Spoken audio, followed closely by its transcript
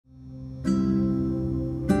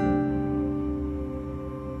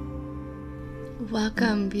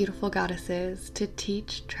Welcome, beautiful goddesses, to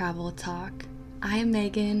Teach, Travel, Talk. I am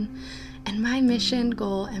Megan, and my mission,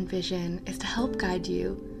 goal, and vision is to help guide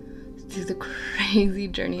you through the crazy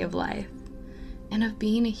journey of life and of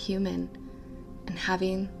being a human and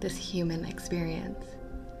having this human experience.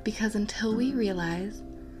 Because until we realize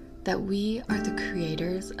that we are the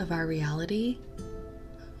creators of our reality,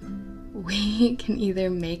 we can either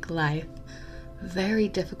make life very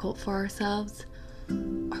difficult for ourselves,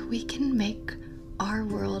 or we can make our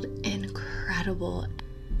world incredible.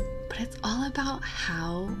 But it's all about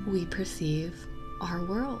how we perceive our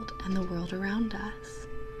world and the world around us.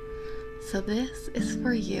 So this is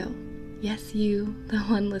for you. Yes, you, the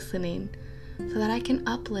one listening, so that I can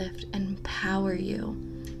uplift and empower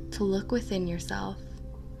you to look within yourself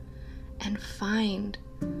and find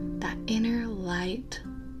that inner light,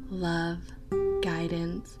 love,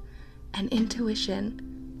 guidance, and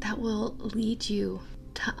intuition that will lead you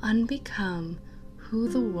to unbecome who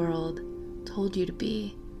the world told you to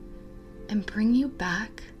be and bring you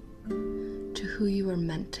back to who you were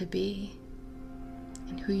meant to be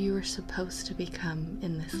and who you were supposed to become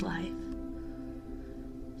in this life.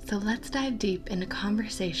 So let's dive deep into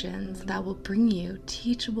conversations that will bring you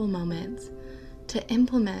teachable moments to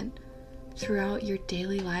implement throughout your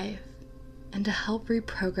daily life and to help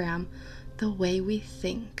reprogram the way we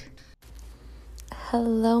think.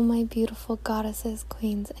 Hello, my beautiful goddesses,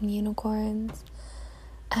 queens, and unicorns,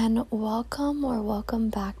 and welcome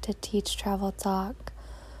back to Teach, Travel, Talk,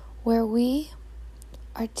 where we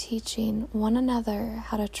are teaching one another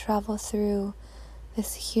how to travel through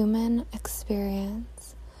this human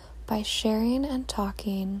experience by sharing and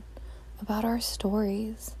talking about our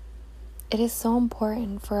stories. It is so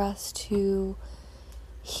important for us to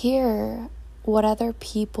hear what other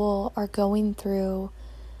people are going through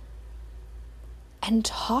and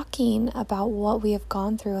talking about what we have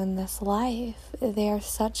gone through in this life. They are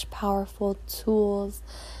such powerful tools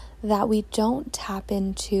that we don't tap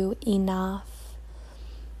into enough,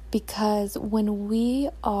 because when we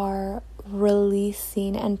are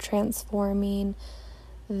releasing and transforming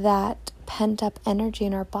that pent-up energy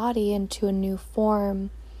in our body into a new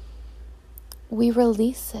form, we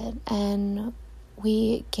release it and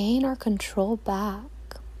we gain our control back.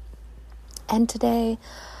 And today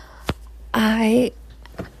I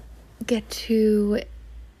get to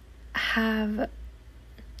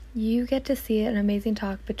see an amazing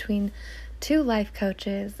talk between two life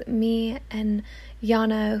coaches, me and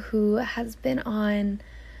Yana, who has been on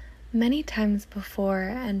many times before,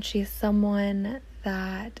 and she's someone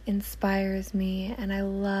that inspires me and I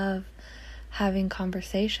love having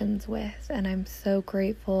conversations with, and I'm so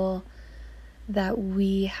grateful that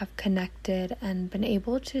we have connected and been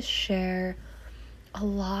able to share a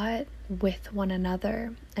lot with one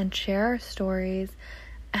another and share our stories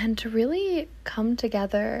and to really come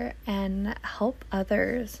together and help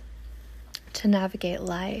others to navigate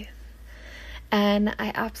life. And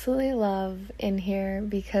I absolutely love in here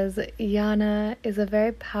because Yana is a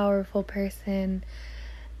very powerful person,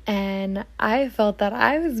 and I felt that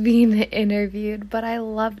I was being interviewed, but I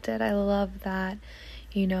loved it. I love that,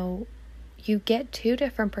 you get two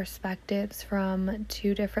different perspectives from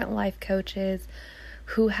two different life coaches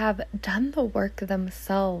who have done the work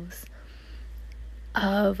themselves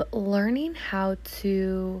of learning how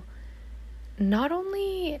to not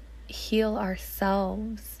only heal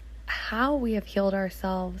ourselves, how we have healed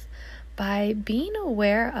ourselves by being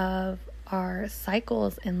aware of our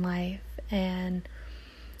cycles in life and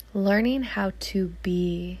learning how to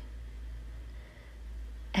be,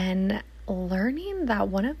 and learning that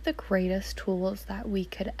one of the greatest tools that we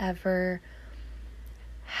could ever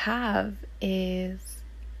have is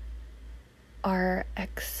our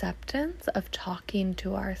acceptance of talking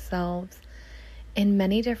to ourselves in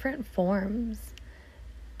many different forms,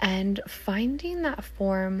 and finding that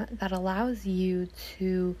form that allows you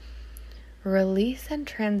to release and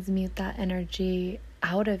transmute that energy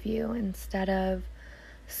out of you instead of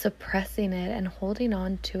suppressing it and holding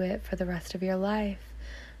on to it for the rest of your life,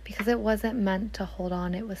 because it wasn't meant to hold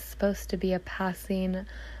on. It was supposed to be a passing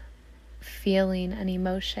feeling and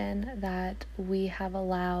emotion that we have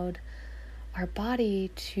allowed our body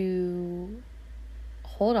to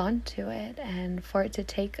hold on to it and for it to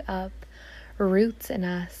take up roots in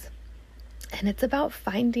us. And it's about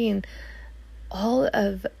finding all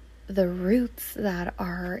of the roots that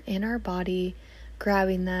are in our body,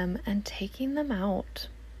 grabbing them and taking them out.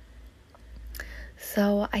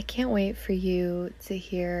 So I can't wait for you to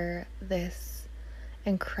hear this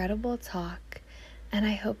incredible talk. And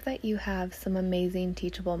I hope that you have some amazing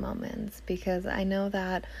teachable moments, because I know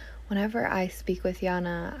that whenever I speak with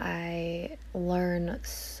Yana, I learn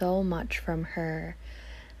so much from her,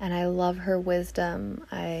 and I love her wisdom.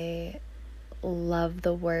 I love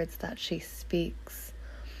the words that she speaks,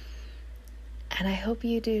 and I hope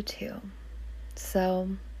you do too. So,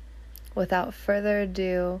 without further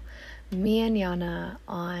ado, me and Yana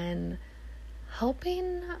on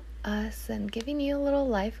helping us and giving you a little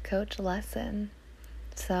life coach lesson.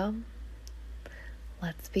 So,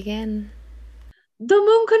 let's begin. The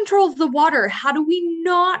moon controls the water. How do we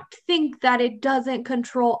not think that it doesn't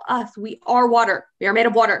control us? We are water. We are made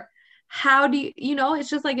of water. How do it's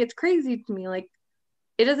just like, it's crazy to me. Like,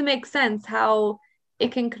 it doesn't make sense how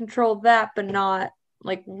it can control that, but not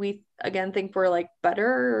like we again think we're like better,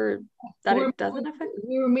 or that We're it doesn't affect.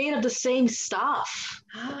 we're made of the same stuff,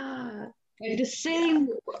 Ah, like the same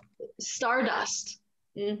stardust.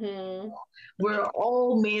 mm-hmm. We're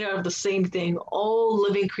all made out of the same thing, all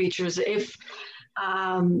living creatures. If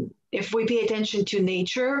we pay attention to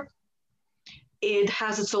nature, it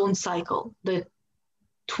has its own cycle, the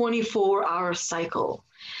 24-hour cycle,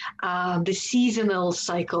 the seasonal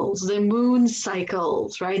cycles, the moon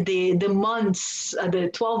cycles, right? The months,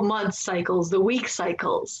 the 12-month cycles, the week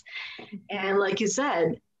cycles. And like you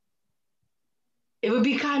said, it would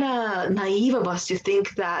be kind of naive of us to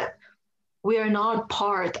think that we are not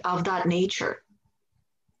part of that nature.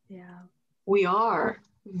 Yeah. We are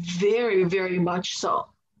very, very much so.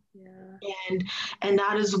 Yeah. And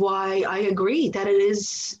that is why I agree that it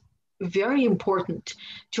is very important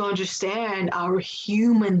to understand our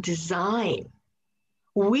human design.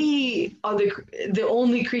 We are the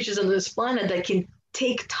only creatures on this planet that can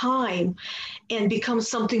take time and become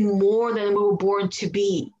something more than we were born to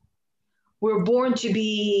be. We're born to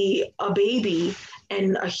be a baby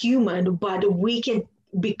and a human, but we can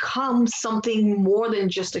become something more than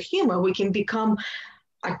just a human. We can become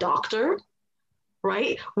a doctor,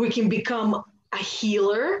 right? We can become a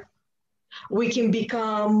healer. We can't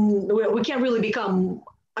really become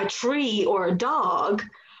a tree or a dog,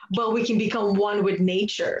 but we can become one with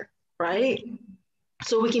nature, right?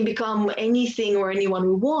 So we can become anything or anyone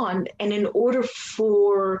we want. And in order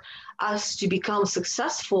for us to become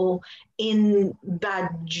successful in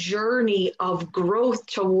that journey of growth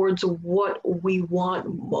towards what we want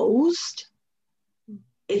most,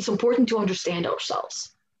 it's important to understand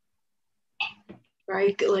ourselves,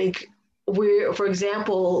 right? Like, for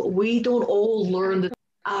example, we don't all learn the.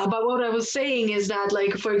 But what I was saying is that,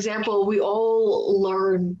 like, for example, we all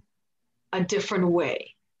learn a different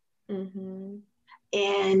way. Mm-hmm.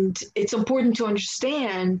 And it's important to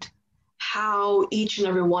understand how each and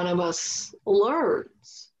every one of us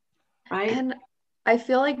learns, right? And I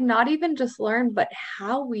feel like not even just learn, but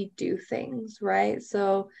how we do things, right?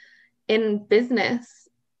 So in business,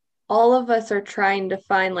 all of us are trying to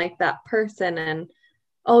find like that person, and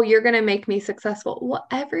oh, you're going to make me successful. Well,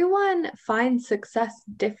 everyone finds success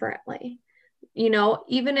differently.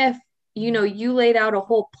 Even if, you laid out a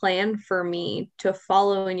whole plan for me to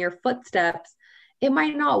follow in your footsteps, it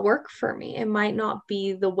might not work for me. It might not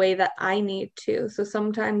be the way that I need to. So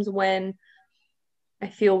sometimes when I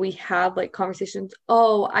feel we have like conversations,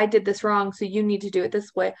 oh, I did this wrong, so you need to do it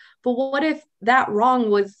this way. But what if that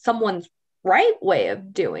wrong was someone's right way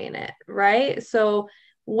of doing it, right? So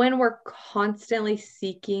when we're constantly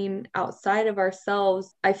seeking outside of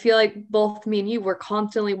ourselves, I feel like both me and you were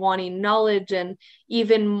constantly wanting knowledge and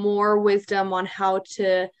even more wisdom on how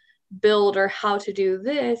to build or how to do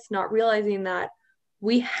this, not realizing that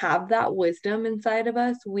we have that wisdom inside of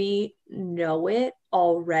us. We know it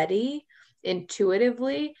already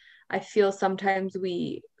intuitively. I feel sometimes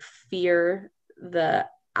we fear the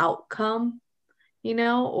outcome,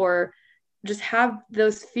 or just have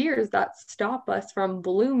those fears that stop us from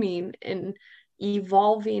blooming and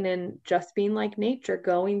evolving and just being like nature,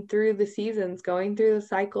 going through the seasons, going through the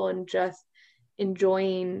cycle, and just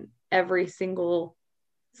enjoying every single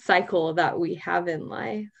cycle that we have in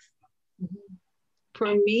life.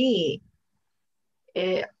 For me,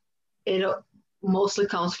 it it mostly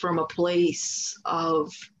comes from a place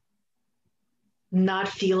of not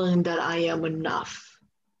feeling that I am enough,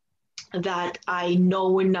 that I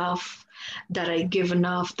know enough, that I give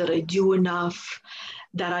enough, that I do enough,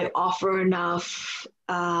 that I offer enough,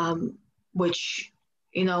 which,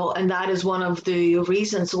 and that is one of the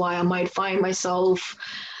reasons why I might find myself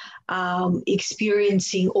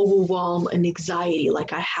experiencing overwhelm and anxiety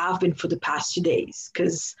like I have been for the past 2 days.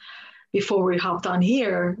 Because before we hopped on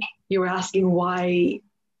here, you were asking why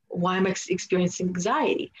I'm experiencing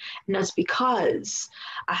anxiety. And that's because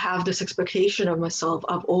I have this expectation of myself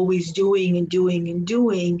of always doing and doing and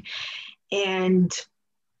doing. And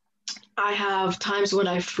I have times when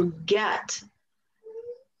I forget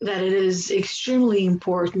that it is extremely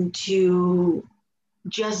important to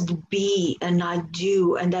just be and not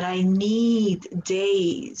do, and that I need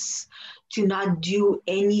days to not do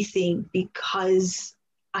anything because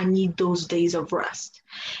I need those days of rest.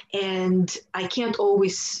 And I can't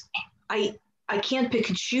always, I can't pick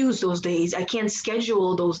and choose those days. I can't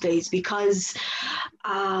schedule those days because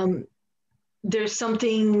there's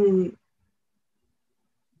something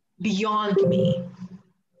beyond me.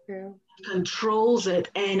 True. Controls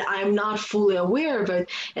it, and I'm not fully aware of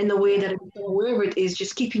it. And the way that I'm aware of it is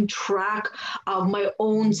just keeping track of my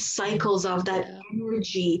own cycles of that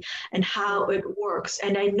energy and how it works.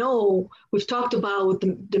 And I know we've talked about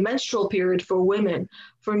the menstrual period for women.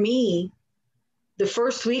 For me, the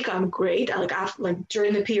first week I'm great, like after, like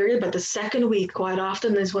during the period, but the second week quite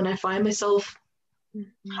often is when I find myself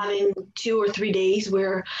having 2 or 3 days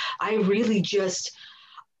where I really just,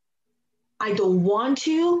 I don't want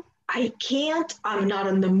to, I can't, I'm not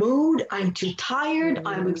in the mood, I'm too tired,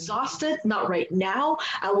 I'm exhausted, not right now,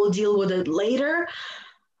 I will deal with it later.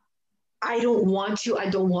 I don't want to, I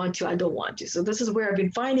don't want to, I don't want to. So this is where I've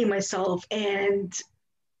been finding myself, and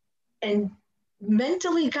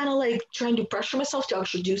mentally kind of like trying to pressure myself to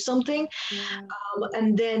actually do something.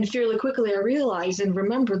 And then fairly quickly I realize and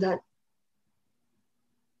remember that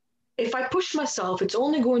if I push myself, it's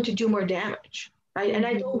only going to do more damage, right? And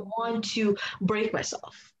I don't want to break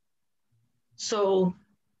myself. So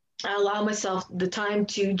I allow myself the time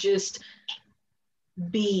to just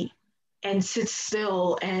be and sit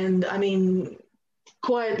still. And I mean,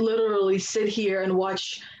 quite literally sit here and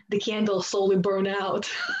watch the candle slowly burn out.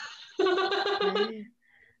 Okay.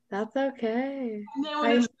 That's okay. And then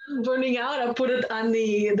when it's burning out, I put it on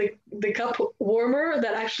the cup warmer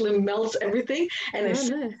that actually melts everything, and I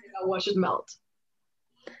watch it melt.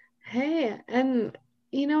 Hey, and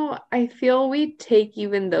you know, I feel we take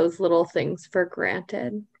even those little things for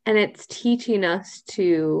granted, and it's teaching us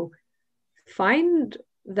to find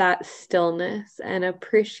that stillness and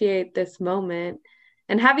appreciate this moment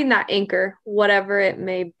and having that anchor, whatever it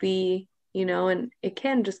may be, you know, and it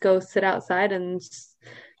can just go sit outside and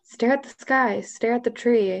stare at the sky, stare at the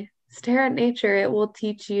tree, stare at nature. It will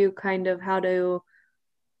teach you kind of how to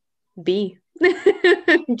be.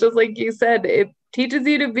 Just like you said, it teaches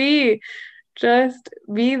you to be. Just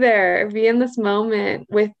be there, be in this moment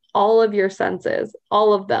with all of your senses,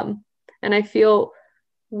 all of them. And I feel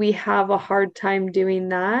we have a hard time doing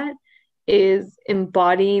that, is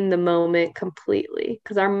embodying the moment completely,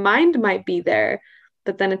 because our mind might be there,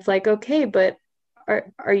 but then it's like, okay, but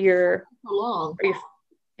are your for long?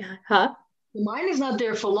 Huh? The mind is not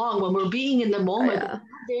there for long. When we're being in the moment, it's not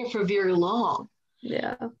there for very long.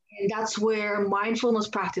 Yeah. And that's where mindfulness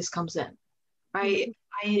practice comes in, right?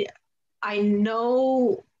 I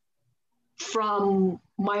know from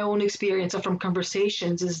my own experience and from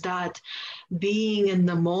conversations is that being in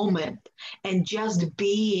the moment and just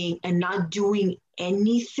being and not doing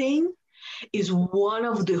anything is one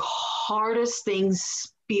of the hardest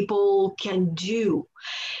things people can do.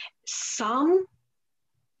 Some,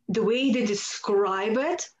 the way they describe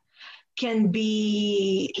it can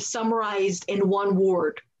be summarized in one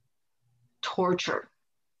word: torture.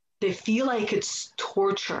 They feel like it's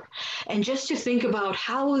torture. And just to think about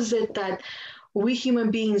how is it that we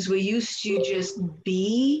human beings, we used to just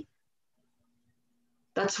be.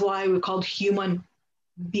 That's why we're called human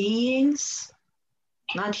beings,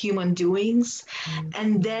 not human doings.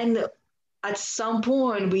 And then at some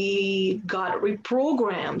point we got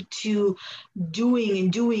reprogrammed to doing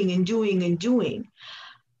and doing and doing and doing.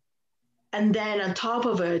 And then on top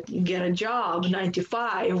of it, you get a job, 9 to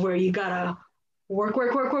 5, where you gotta work for a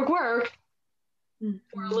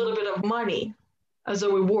little bit of money as a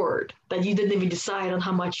reward that you didn't even decide on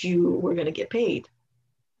how much you were gonna get paid.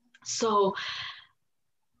 So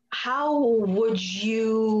how would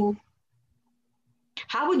you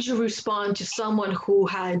respond to someone who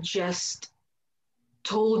had just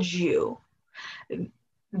told you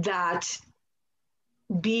that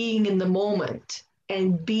being in the moment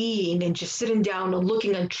and being and just sitting down and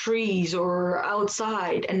looking at trees or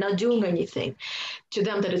outside and not doing anything, to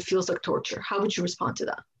them that it feels like torture? How would you respond to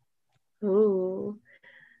that? Ooh,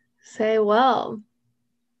 say, well,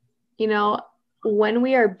 you know, when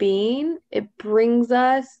we are being, it brings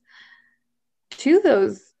us to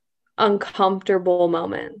those uncomfortable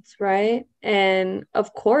moments, right? And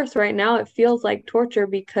of course, right now it feels like torture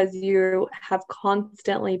because you have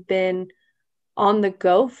constantly been on the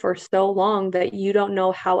go for so long that you don't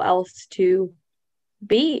know how else to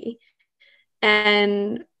be.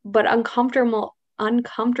 And but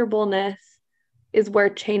uncomfortableness is where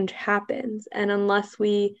change happens. And unless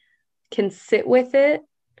we can sit with it,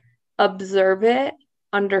 observe it,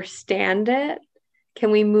 understand it,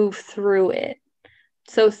 can we move through it?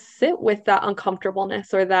 So sit with that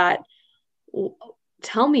uncomfortableness, or that,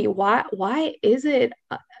 tell me, why is it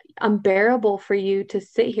unbearable for you to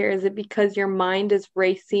sit here? Is it because your mind is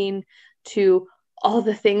racing to all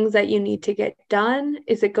the things that you need to get done?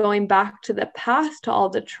 Is it going back to the past, to all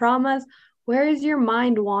the traumas? Where is your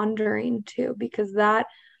mind wandering to? Because that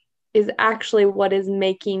is actually what is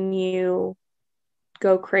making you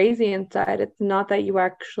go crazy inside. It's not that you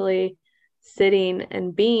actually sitting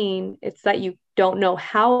and being, it's that you don't know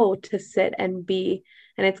how to sit and be.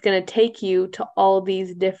 And it's going to take you to all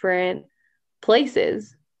these different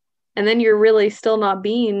places. And then you're really still not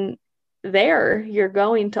being there. You're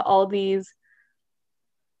going to all these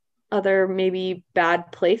other maybe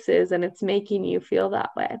bad places, and it's making you feel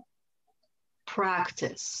that way.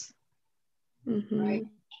 Practice, Mm-hmm. right?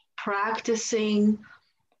 Practicing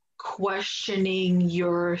questioning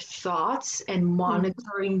your thoughts and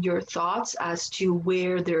monitoring your thoughts as to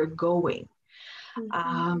where they're going,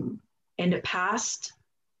 in the past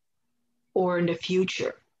or in the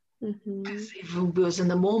future. Because if it was in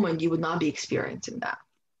the moment, you would not be experiencing that.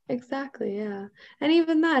 Exactly, yeah. And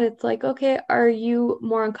even that, it's like, okay, are you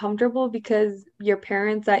more uncomfortable because your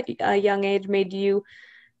parents at a young age made you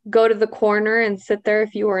go to the corner and sit there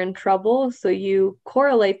if you were in trouble? So you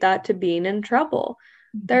correlate that to being in trouble.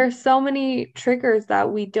 There are so many triggers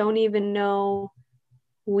that we don't even know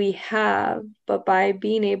we have, but by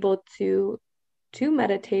being able to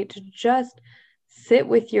meditate, to just sit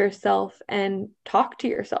with yourself and talk to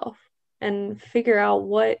yourself and figure out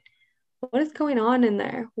what is going on in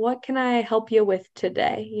there? What can I help you with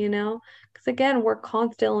today? Because again, we're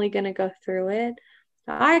constantly going to go through it.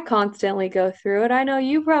 I constantly go through it. I know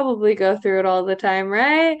you probably go through it all the time,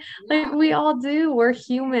 right? Yeah. Like we all do. We're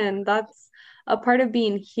human. That's a part of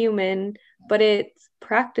being human, but it's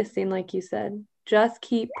practicing, like you said. Just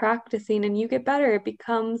keep practicing and you get better. It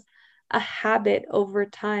becomes a habit over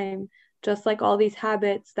time, just like all these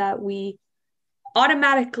habits that we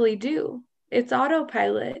automatically do. It's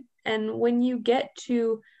autopilot. And when you get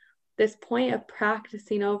to this point of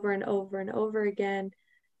practicing over and over and over again,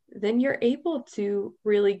 then you're able to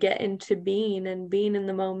really get into being and being in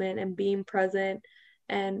the moment and being present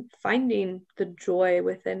and finding the joy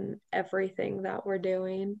within everything that we're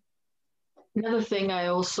doing. Another thing I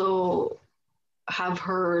also have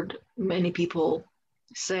heard many people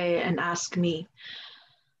say and ask me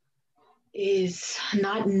is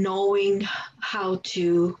not knowing how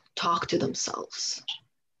to talk to themselves.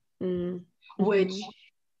 Which,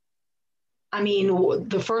 I mean,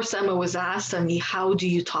 the first time I was asked me, how do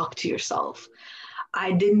you talk to yourself?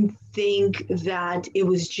 I didn't think that it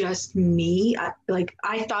was just me.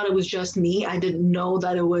 I thought it was just me. I didn't know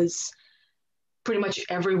that it was pretty much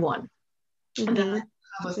everyone that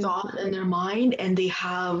have a thought in their mind, and they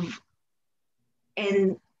have,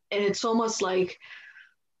 and it's almost like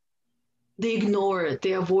they ignore it,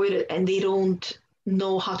 they avoid it, and they don't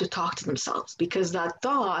know how to talk to themselves because that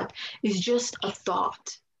thought is just a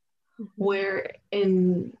thought. Where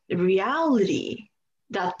in reality,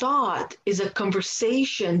 that thought is a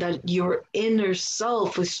conversation that your inner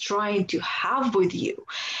self is trying to have with you.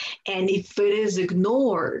 And if it is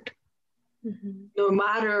ignored, no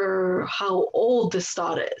matter how old this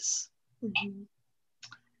thought is,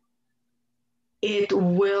 it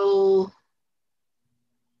will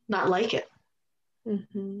not like it.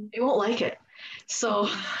 It won't like it. So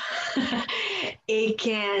it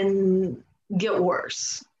can get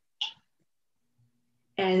worse.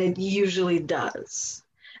 And it usually does.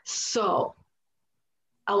 So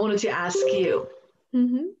I wanted to ask you,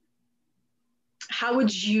 how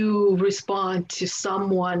would you respond to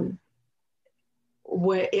someone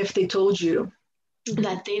if they told you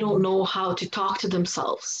that they don't know how to talk to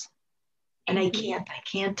themselves? And I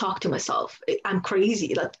can't talk to myself. I'm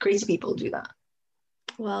crazy. Like crazy people do that.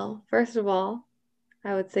 Well, first of all,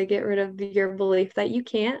 I would say get rid of your belief that you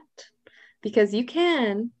can't, because you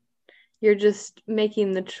can. You're just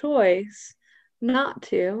making the choice not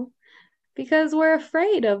to, because we're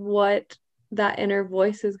afraid of what that inner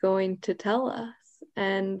voice is going to tell us.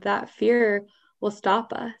 And that fear will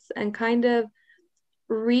stop us, and kind of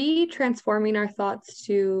re-transforming our thoughts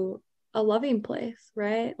to a loving place,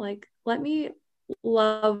 right? Like, let me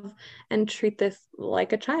love and treat this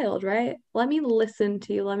like a child, right? Let me listen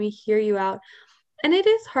to you. Let me hear you out. And it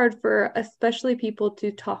is hard for especially people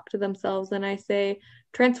to talk to themselves. And I say,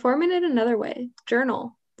 transform it in another way.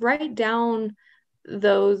 Journal, write down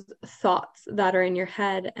those thoughts that are in your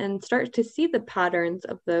head and start to see the patterns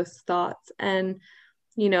of those thoughts. And,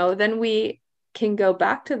 then we can go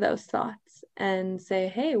back to those thoughts and say,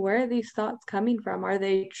 hey, where are these thoughts coming from? Are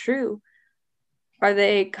they true? Are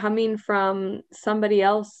they coming from somebody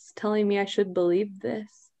else telling me I should believe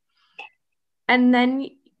this? And then,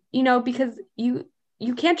 because you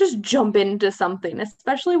can't just jump into something,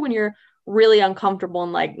 especially when you're really uncomfortable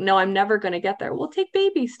and like, no, I'm never going to get there. Well, take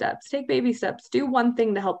baby steps. Do one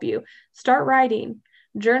thing to help you. Start writing.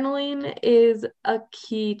 Journaling is a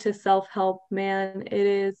key to self-help, man. It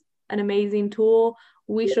is an amazing tool.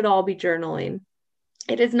 We should all be journaling.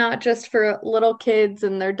 It is not just for little kids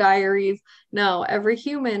and their diaries. No, every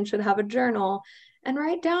human should have a journal and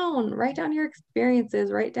write down your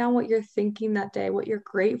experiences, write down what you're thinking that day, what you're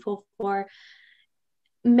grateful for.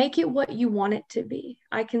 Make it what you want it to be.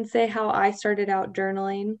 I can say how I started out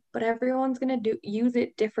journaling, but everyone's going to use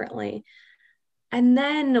it differently. And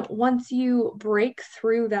then once you break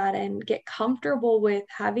through that and get comfortable with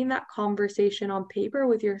having that conversation on paper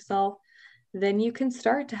with yourself, then you can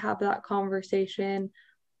start to have that conversation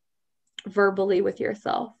verbally with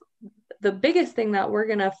yourself. The biggest thing that we're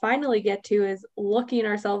going to finally get to is looking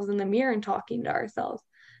ourselves in the mirror and talking to ourselves.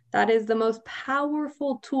 That is the most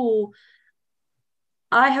powerful tool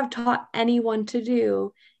I have taught anyone to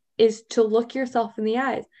do, is to look yourself in the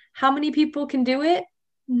eyes. How many people can do it?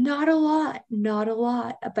 Not a lot.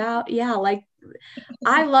 Like,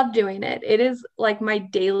 I love doing it. It is like my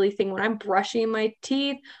daily thing when I'm brushing my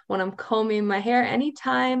teeth, when I'm combing my hair,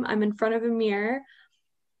 anytime I'm in front of a mirror,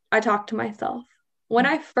 I talk to myself. When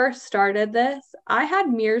I first started this, I had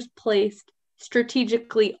mirrors placed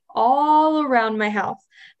strategically all around my house.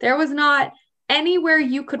 There was not anywhere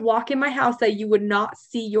you could walk in my house that you would not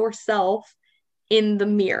see yourself in the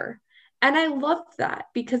mirror. And I loved that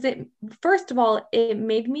because first of all, it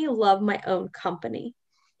made me love my own company,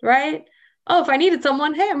 right? Oh, if I needed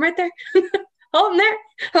someone, hey, I'm right there. Oh,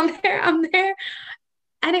 I'm there.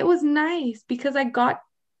 And it was nice because I got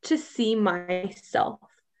to see myself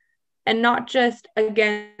and not just,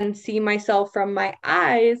 again, see myself from my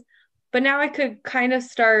eyes, but now I could kind of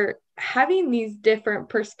start having these different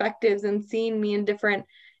perspectives and seeing me in different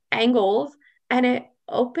angles. And it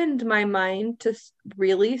opened my mind to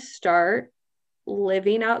really start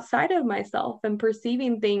living outside of myself and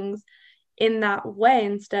perceiving things in that way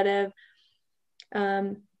instead of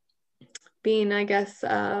being, I guess,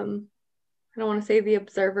 I don't want to say the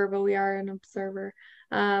observer, but we are an observer,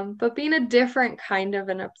 but being a different kind of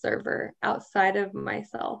an observer outside of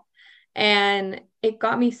myself. And it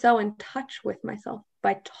got me so in touch with myself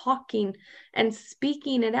by talking and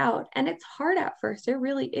speaking it out. And it's hard at first. It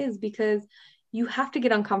really is, because you have to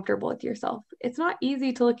get uncomfortable with yourself. It's not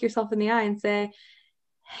easy to look yourself in the eye and say,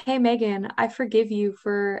 hey, Megan, I forgive you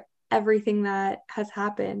for everything that has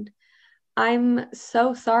happened. I'm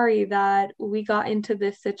so sorry that we got into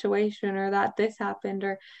this situation or that this happened,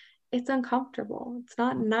 or it's uncomfortable. It's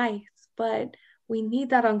not nice, but we need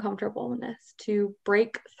that uncomfortableness to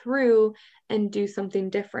break through and do something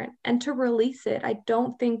different and to release it. I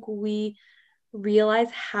don't think we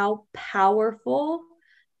realize how powerful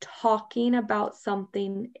talking about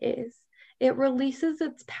something is. It releases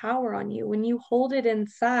its power on you. When you hold it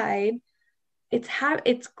inside, it's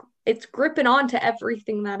gripping onto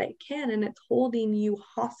everything that it can, and it's holding you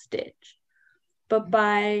hostage. But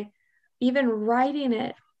by even writing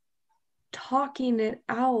it, talking it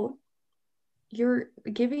out, you're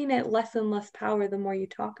giving it less and less power the more you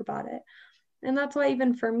talk about it. And that's why,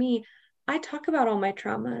 even for me, I talk about all my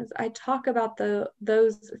traumas. I talk about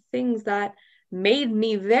those things that made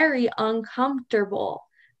me very uncomfortable,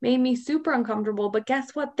 made me super uncomfortable. But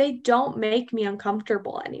guess what? They don't make me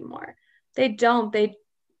uncomfortable anymore. They don't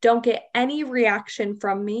get any reaction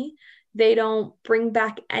from me. They don't bring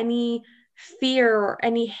back any fear or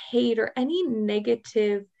any hate or any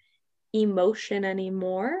negative emotion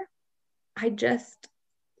anymore. I just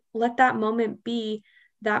let that moment be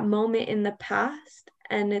that moment in the past,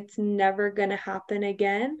 and it's never going to happen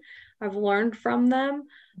again. I've learned from them.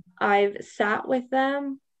 I've sat with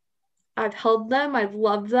them. I've held them. I've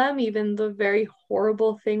loved them, even the very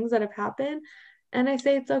horrible things that have happened. And I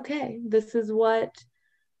say, it's okay. This is what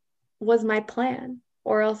was my plan,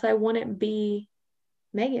 or else I wouldn't be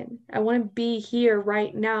Megan. I wouldn't be here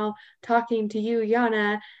right now talking to you,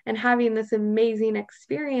 Yana, and having this amazing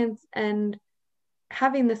experience and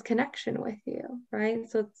having this connection with you, right?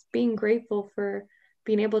 So it's being grateful for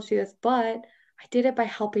being able to do this, but I did it by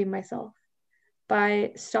helping myself,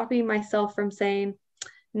 by stopping myself from saying,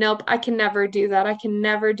 nope, I can never do that. I can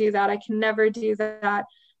never do that. I can never do that.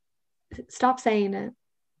 Stop saying it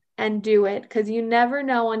and do it, because you never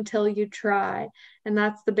know until you try. And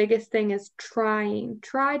that's the biggest thing, is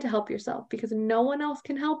try to help yourself, because no one else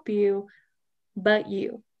can help you but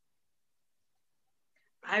you.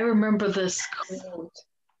 I remember this quote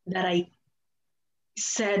that I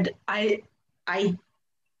said, I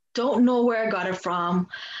don't know where I got it from.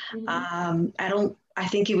 I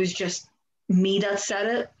think it was just me that said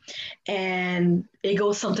it. And it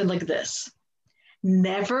goes something like this: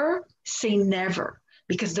 never say never,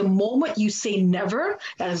 because the moment you say never,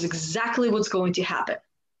 that is exactly what's going to happen.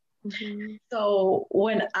 So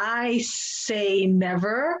when I say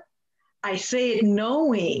never, I say it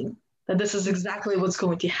knowing that this is exactly what's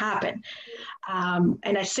going to happen.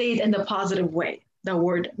 And I say it in the positive way, the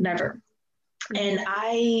word never. And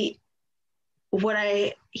what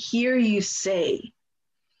I hear you say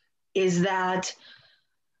is that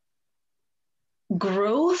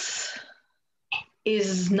growth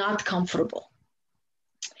is not comfortable.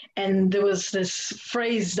 And there was this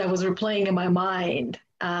phrase that was replaying in my mind.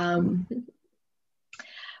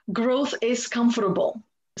 Growth is comfortable,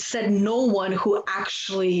 said no one who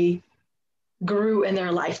actually grew in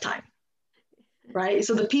their lifetime. Right?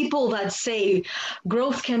 So the people that say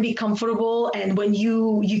growth can be comfortable, and when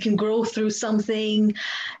you can grow through something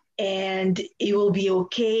and it will be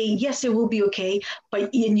okay. Yes, it will be okay,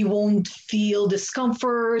 but and you won't feel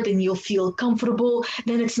discomfort and you'll feel comfortable.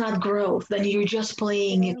 Then it's not growth. Then you're just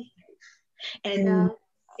playing it. And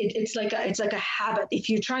it's like a habit. If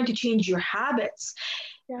you're trying to change your habits,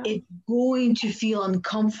 it's going to feel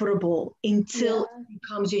uncomfortable until it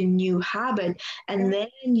becomes a new habit, and then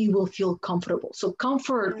you will feel comfortable. So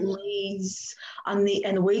comfort lays on the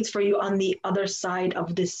and waits for you on the other side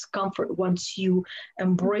of discomfort once you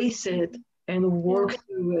embrace it and work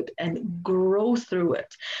through it and grow through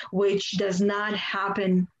it, which does not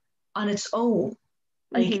happen on its own.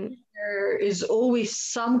 Like there is always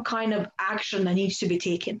some kind of action that needs to be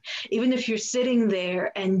taken. Even if you're sitting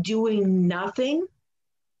there and doing nothing,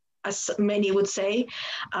 as many would say,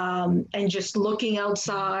 and just looking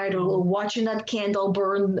outside or watching that candle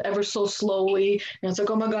burn ever so slowly. And it's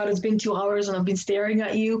like, oh my God, it's been 2 hours and I've been staring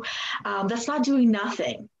at you. That's not doing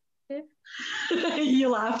nothing. You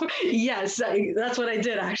laugh. Yes, that's what I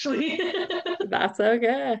did actually. That's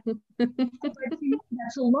okay.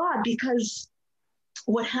 That's a lot, because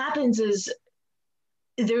what happens is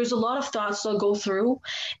there's a lot of thoughts that go through,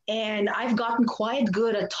 and I've gotten quite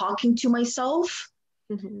good at talking to myself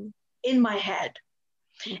in my head.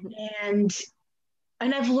 And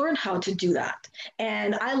I've learned how to do that.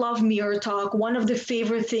 And I love mirror talk. One of the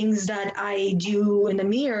favorite things that I do in the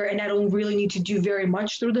mirror, and I don't really need to do very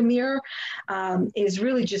much through the mirror, is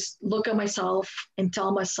really just look at myself and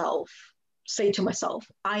tell myself, say to myself,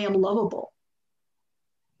 I am lovable.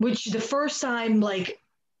 Which the first time, like,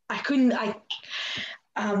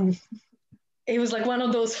 it was like one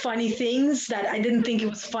of those funny things that I didn't think it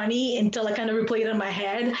was funny until I kind of replayed it in my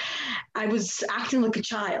head. I was acting like a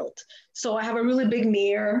child. So I have a really big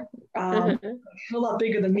mirror, a lot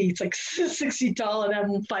bigger than me. It's like 6 feet tall and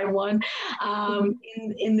I'm 5'1",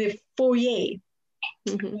 in the foyer.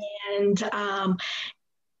 And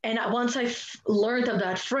once I learned of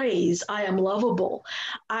that phrase, I am lovable,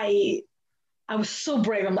 I was so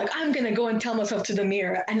brave. I'm like, I'm going to go and tell myself to the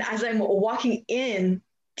mirror. And as I'm walking in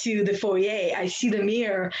to the foyer, I see the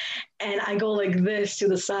mirror and I go like this to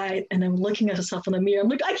the side and I'm looking at myself in the mirror. I'm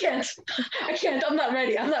like, I can't, I'm not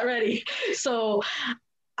ready. So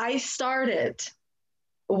I started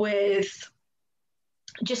with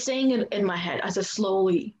just saying it in my head as I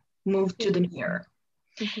slowly moved to the mirror.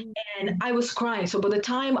 And I was crying. So by the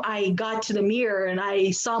time I got to the mirror and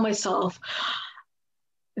I saw myself,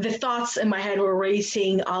 the thoughts in my head were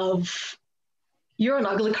racing of, you're an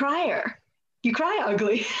ugly crier. You cry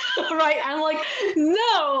ugly, right? I'm like,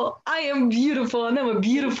 no, I am beautiful and I'm a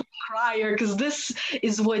beautiful crier because this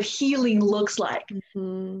is what healing looks like.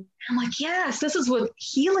 I'm like, yes, this is what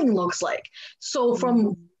healing looks like. So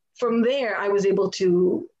from there, I was able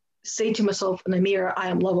to say to myself in the mirror, I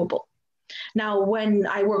am lovable. Now, when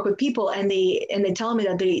I work with people and they tell me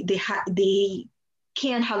that they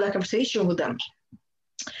can't have that conversation with them,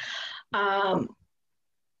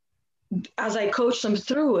 as I coach them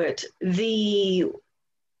through it, the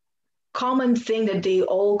common thing that they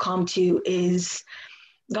all come to is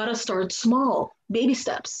gotta start small, baby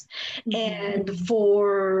steps. And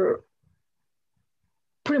for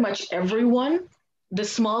pretty much everyone, the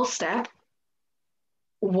small step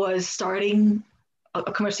was starting a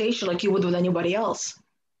conversation like you would with anybody else.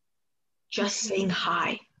 Just saying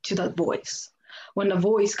hi to that voice. When the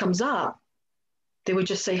voice comes up, they would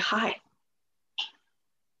just say hi.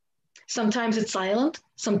 Sometimes it's silent,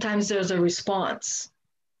 sometimes there's a response.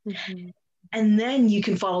 And then you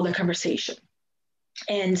can follow the conversation.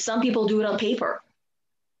 And some people do it on paper.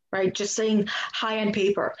 right? Just saying hi on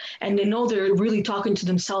paper, and they know they're really talking to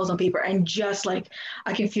themselves on paper. And just like,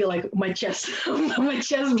 I can feel like my chest, my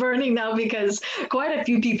chest burning now, because quite a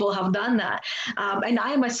few people have done that. And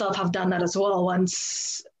I myself have done that as well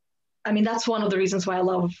once. I mean, that's one of the reasons why I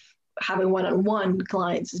love having one-on-one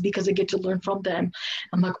clients, is because I get to learn from them.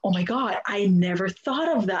 I'm like, oh my God, I never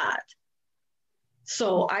thought of that.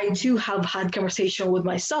 So I too have had conversation with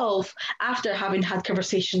myself after having had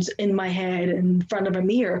conversations in my head in front of a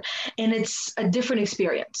mirror, and it's a different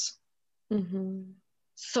experience. Mm-hmm.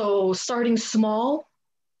 So starting small,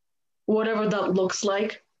 whatever that looks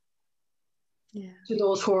like, to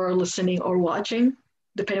those who are listening or watching,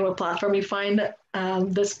 depending what platform you find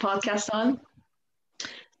this podcast on.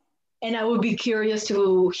 And I would be curious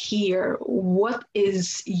to hear, what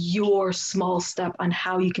is your small step on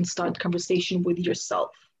how you can start the conversation with yourself?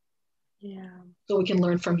 Yeah. So we can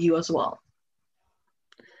learn from you as well.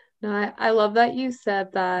 No, I love that you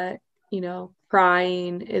said that,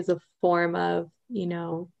 crying is a form of,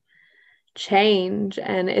 change.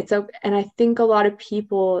 And and I think a lot of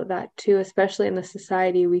people that too, especially in the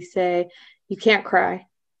society, we say, you can't cry,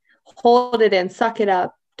 hold it in, suck it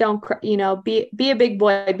up, don't cry, be a big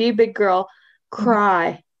boy, be a big girl,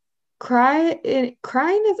 cry. Crying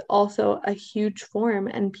is also a huge form.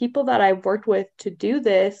 And people that I've worked with to do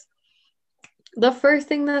this, the first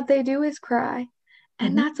thing that they do is cry.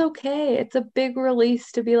 And that's okay. It's a big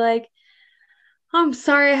release to be like, I'm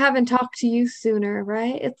sorry I haven't talked to you sooner,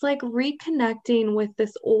 right? It's like reconnecting with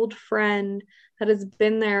this old friend that has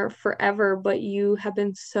been there forever, but you have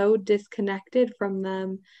been so disconnected from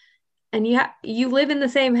them. And you live in the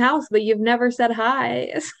same house, but you've never said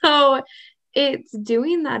hi. So it's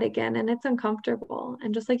doing that again, and it's uncomfortable.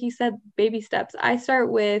 And just like you said, baby steps. I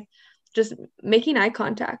start with just making eye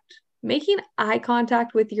contact. Making eye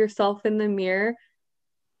contact with yourself in the mirror,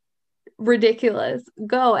 ridiculous.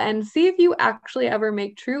 Go and see if you actually ever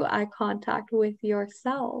make true eye contact with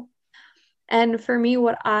yourself. And for me,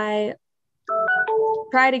 what I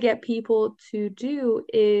try to get people to do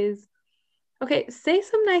is, okay, say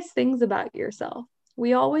some nice things about yourself.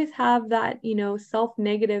 We always have that,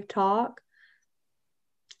 self-negative talk.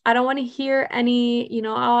 I don't want to hear any,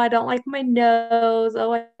 oh, I don't like my nose.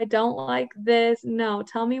 Oh, I don't like this. No,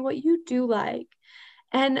 tell me what you do like.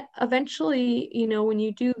 And eventually, when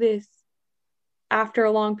you do this after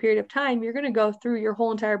a long period of time, you're going to go through your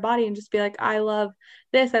whole entire body and just be like, I love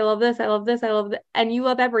this. I love this. I love this. I love that. And you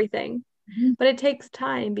love everything. Mm-hmm. But it takes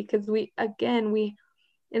time, because we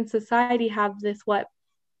in society have this, what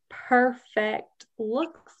perfect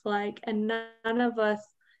looks like, and none of us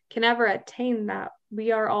can ever attain that.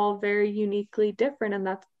 We are all very uniquely different, and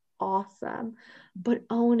that's awesome. But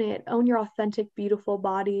own it. Own your authentic, beautiful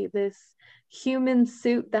body, this human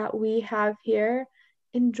suit that we have here.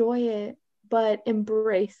 Enjoy it, but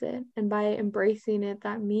embrace it. And by embracing it,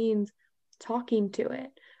 that means talking to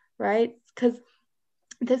it, right? Because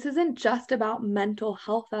this isn't just about mental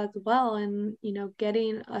health as well, and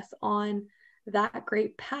getting us on that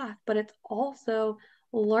great path, but it's also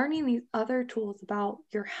learning these other tools about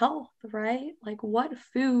your health, right? Like, what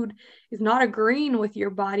food is not agreeing with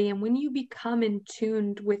your body. And when you become in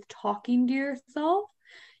tune with talking to yourself,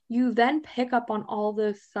 you then pick up on all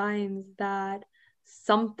those signs that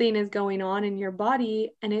something is going on in your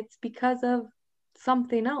body, and it's because of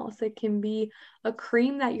something else. It can be a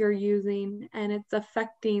cream that you're using and it's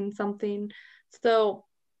affecting something. So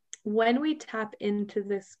when we tap into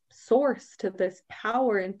this source, to this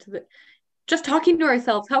power, into the just talking to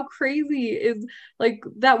ourselves, how crazy is like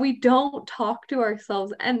that we don't talk to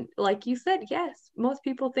ourselves. And like you said, yes, most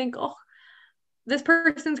people think, oh, this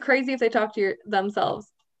person's crazy if they talk to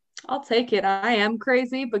themselves. I'll take it. I am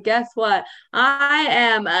crazy, but guess what? I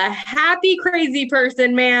am a happy, crazy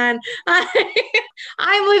person, man.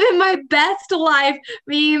 I'm living my best life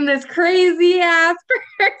being this crazy ass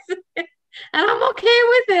person. And I'm okay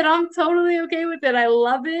with it. I'm totally okay with it. I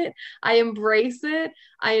love it. I embrace it.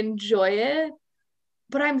 I enjoy it.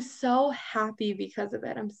 But I'm so happy because of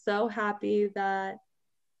it. I'm so happy that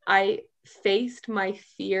I faced my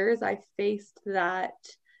fears. I faced that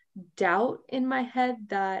doubt in my head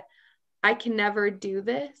that I can never do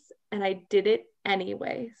this. And I did it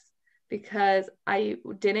anyways, because I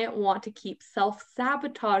didn't want to keep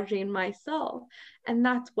self-sabotaging myself. And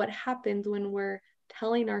that's what happens when we're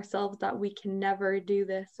telling ourselves that we can never do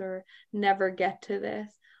this or never get to this.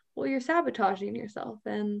 Well, you're sabotaging yourself,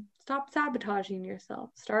 and stop sabotaging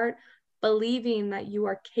yourself. Start believing that you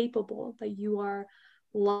are capable, that you are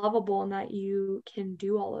lovable, and that you can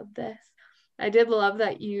do all of this. I did love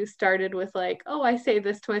that you started with like, oh, I say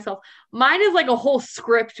this to myself. Mine is like a whole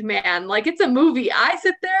script, man. Like, it's a movie. I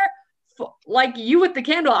sit there like you with the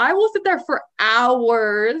candle, I will sit there for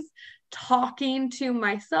hours talking to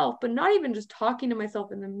myself, but not even just talking to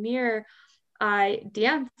myself in the mirror. I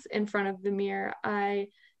dance in front of the mirror. I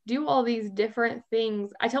do all these different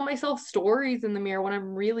things. I tell myself stories in the mirror when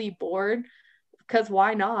I'm really bored, because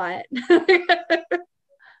why not?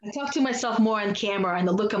 I talk to myself more on camera and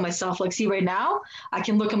I look at myself like, see, right now, I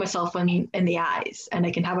can look at myself in the eyes and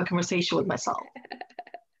I can have a conversation with myself.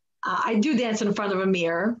 I do dance in front of a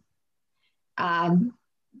mirror.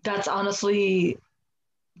 That's honestly,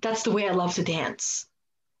 that's the way I love to dance.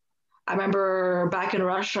 I remember back in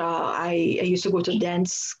Russia, I used to go to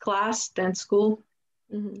dance school,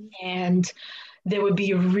 and there would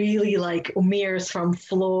be really like mirrors from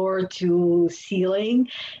floor to ceiling,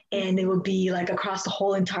 and it would be like across the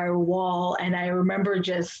whole entire wall. And I remember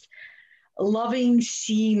just loving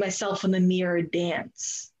seeing myself in the mirror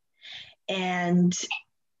dance. And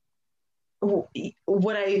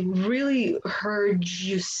what I really heard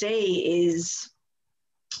you say is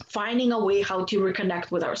finding a way how to reconnect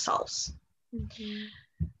with ourselves.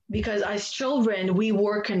 Because as children, we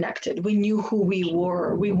were connected. We knew who we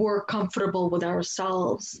were. We were comfortable with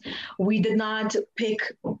ourselves. We did not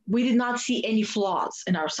see any flaws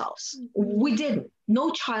in ourselves. We didn't.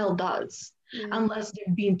 No child does, unless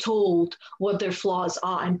they're being told what their flaws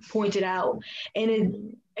are and pointed out.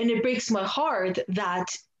 And it breaks my heart that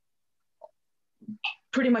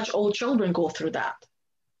pretty much all children go through that.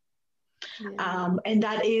 And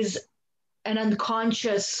that is an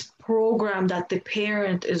unconscious program that the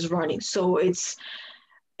parent is running. So it's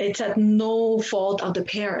at no fault of the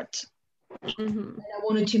parent. And I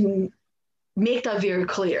wanted to make that very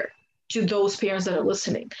clear to those parents that are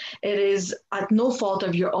listening. It is at no fault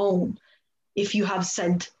of your own if you have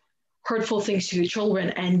said hurtful things to your children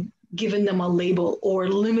and given them a label or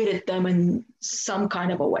limited them in some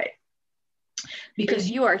kind of a way.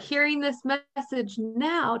 Because you are hearing this message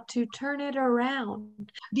now to turn it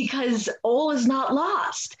around. Because all is not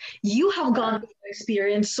lost. You have gone through the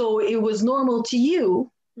experience, so it was normal to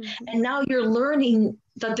you. And now you're learning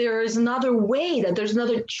that there is another way, that there's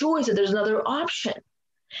another choice, that there's another option.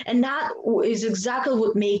 And that is exactly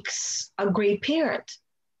what makes a great parent.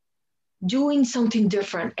 Doing something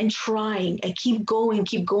different and trying and keep going,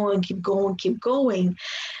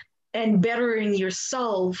 and bettering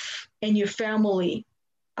yourself and your family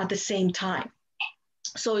at the same time.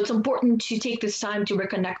 So it's important to take this time to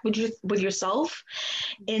reconnect with yourself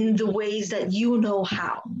in the ways that you know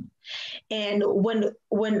how. And when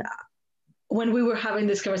we were having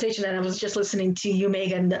this conversation, and I was just listening to you,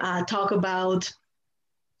 Megan, talk about,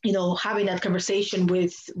 having that conversation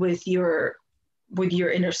with your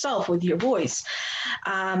inner self, with your voice.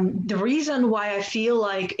 The reason why I feel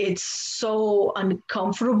like it's so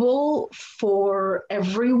uncomfortable for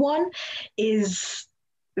everyone is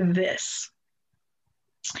this.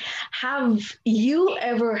 Have you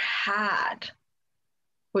ever had,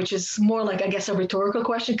 which is more like, I guess, a rhetorical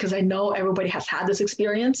question, because I know everybody has had this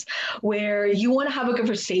experience, where you want to have a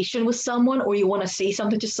conversation with someone or you want to say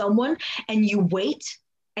something to someone and you wait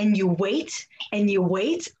and you wait and you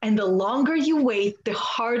wait, and the longer you wait, the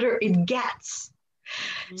harder it gets.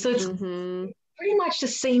 So it's pretty much the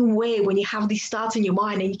same way when you have these thoughts in your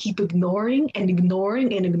mind and you keep ignoring and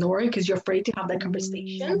ignoring and ignoring because you're afraid to have that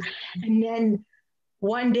conversation. And then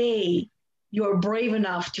one day you're brave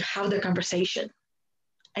enough to have the conversation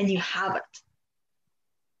and you have it.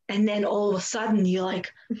 And then all of a sudden you're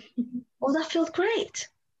like, oh, that felt great.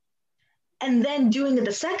 And then doing it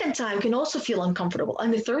the second time can also feel uncomfortable,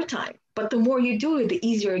 and the third time. But the more you do it, the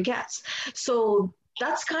easier it gets. So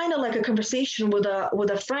that's kind of like a conversation with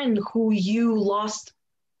a friend who you lost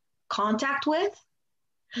contact with,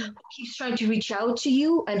 who keeps trying to reach out to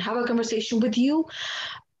you and have a conversation with you,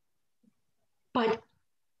 but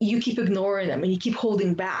you keep ignoring them and you keep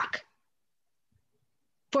holding back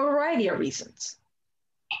for a variety of reasons.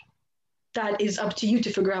 That is up to you to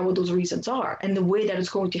figure out what those reasons are. And the way that it's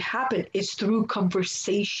going to happen is through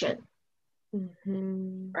conversation,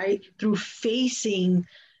 right? Through facing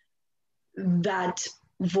that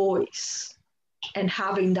voice and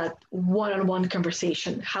having that one-on-one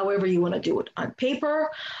conversation, however you want to do it, on paper,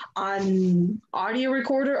 on audio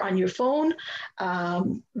recorder, on your phone,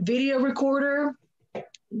 video recorder.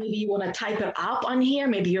 Maybe you want to type it up on here.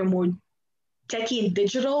 Maybe you're more techie and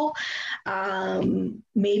digital.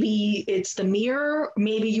 Maybe it's the mirror.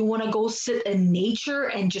 Maybe you want to go sit in nature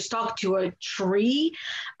and just talk to a tree,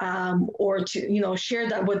 or to, share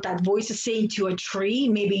that what that voice is saying to a tree.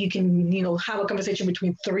 Maybe you can, have a conversation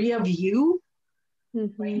between three of you,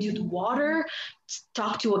 right into the water,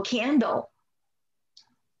 talk to a candle.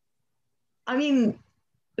 I mean,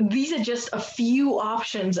 these are just a few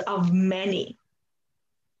options of many.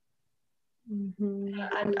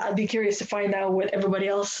 And I'd be curious to find out what everybody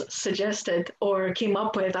else suggested or came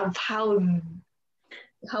up with of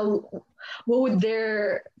what would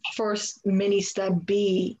their first mini step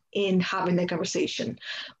be in having the conversation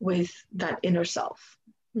with that inner self.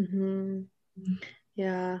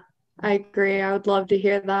 Yeah, I agree. I would love to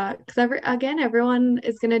hear that, because everyone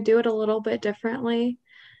is going to do it a little bit differently.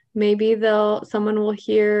 Maybe someone will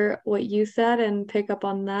hear what you said and pick up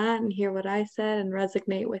on that and hear what I said and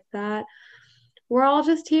resonate with that. We're all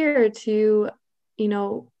just here to,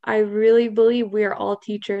 I really believe we are all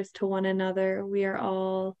teachers to one another. We are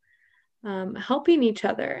all helping each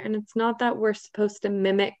other. And it's not that we're supposed to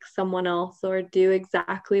mimic someone else or do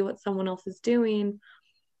exactly what someone else is doing.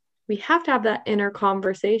 We have to have that inner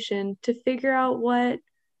conversation to figure out what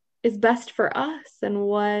is best for us and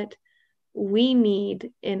what we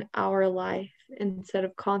need in our life, instead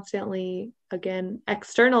of constantly, again,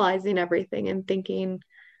 externalizing everything and thinking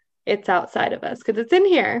it's outside of us, because it's in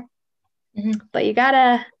here. But you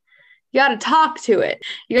gotta talk to it.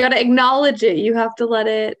 You gotta acknowledge it. You have to let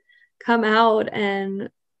it come out and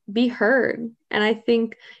be heard. And I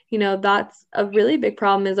think, that's a really big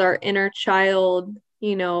problem, is our inner child,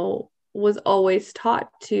 was always taught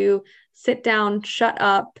to sit down, shut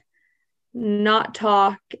up, not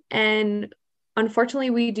talk. And unfortunately,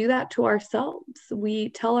 we do that to ourselves. We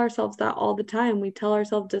tell ourselves that all the time. We tell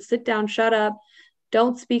ourselves to sit down, shut up,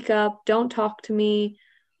 don't speak up, don't talk to me.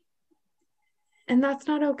 And that's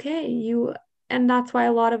not okay. And that's why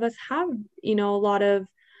a lot of us have, a lot of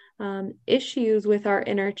issues with our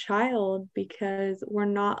inner child, because we're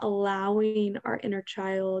not allowing our inner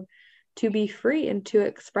child to be free and to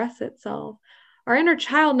express itself. Our inner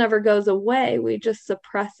child never goes away. We just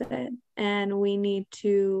suppress it, and we need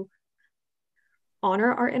to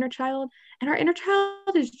honor our inner child. And our inner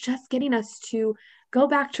child is just getting us to go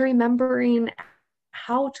back to remembering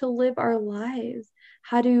how to live our lives,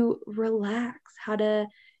 how to relax, how to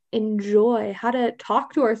enjoy, how to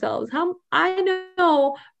talk to ourselves. I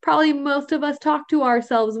know probably most of us talked to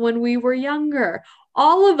ourselves when we were younger.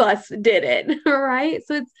 All of us did it, right?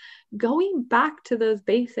 So it's going back to those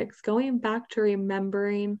basics, going back to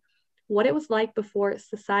remembering what it was like before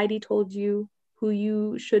society told you who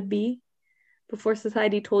you should be, before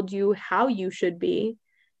society told you how you should be,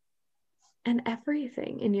 and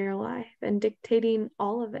everything in your life, and dictating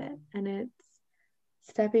all of it. And it's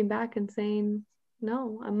stepping back and saying,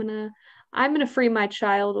 no, I'm gonna free my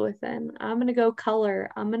child within. I'm gonna go color.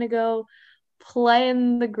 I'm gonna go play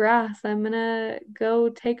in the grass. I'm gonna go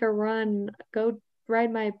take a run, go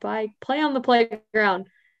ride my bike, play on the playground.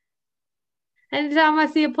 Anytime I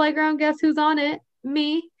see a playground, guess who's on it?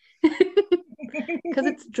 Me. Because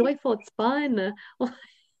it's joyful, it's fun.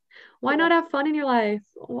 Why not have fun in your life?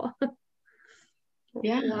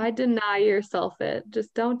 Yeah. Why deny yourself it?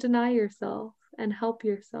 Just don't deny yourself, and help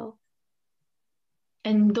yourself.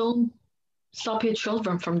 And don't stop your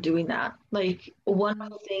children from doing that. Like, one of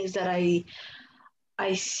the things that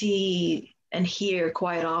I see and hear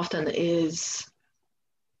quite often is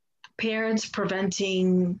parents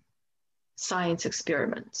preventing science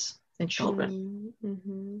experiments in children.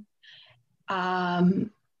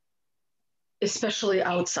 Especially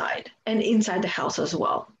outside and inside the house as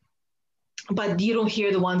well. But you don't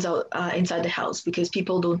hear the ones out inside the house, because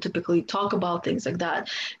people don't typically talk about things like that,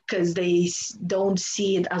 because they don't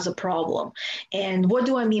see it as a problem. And what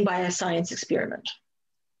do I mean by a science experiment?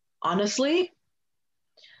 Honestly,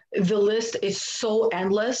 the list is so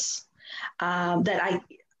endless that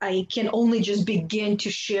I can only just begin to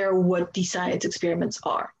share what the science experiments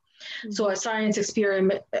are. So a science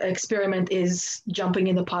experiment is jumping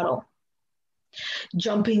in the puddle,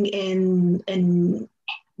 jumping in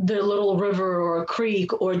the little river or a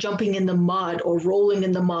creek, or jumping in the mud, or rolling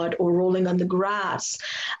in the mud, or rolling on the grass,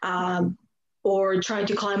 or trying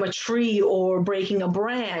to climb a tree, or breaking a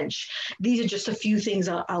branch. These are just a few things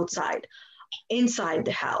outside. Inside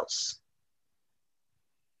the house,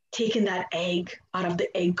 taking that egg out of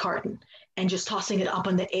the egg carton and just tossing it up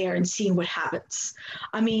in the air and seeing what happens.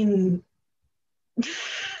 I mean,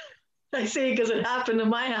 I say it because it happened in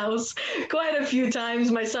my house quite a few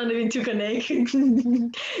times. My son even took an egg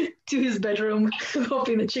to his bedroom,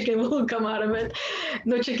 hoping the chicken will come out of it.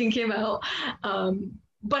 No chicken came out.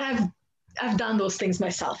 But I've done those things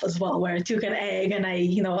myself as well, where I took an egg and I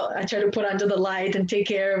tried to put under the light and take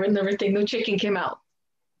care of it and everything. No chicken came out.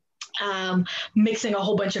 Mixing a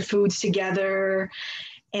whole bunch of foods together,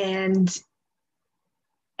 and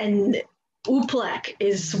Uplek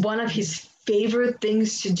is one of his favorite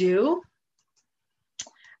things to do,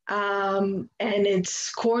 and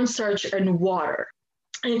it's cornstarch and water.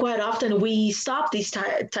 And quite often we stop these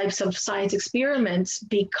types of science experiments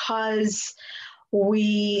because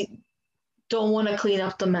we don't want to clean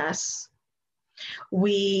up the mess.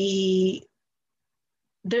 We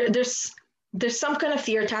there's some kind of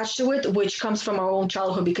fear attached to it, which comes from our own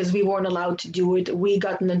childhood because we weren't allowed to do it. We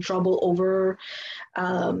gotten in trouble over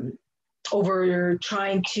trying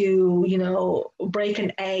to, break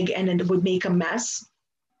an egg and it would make a mess.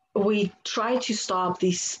 We try to stop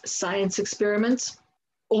these science experiments.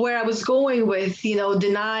 Where I was going with,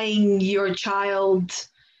 denying your child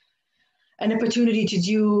an opportunity to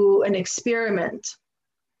do an experiment,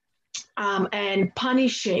 and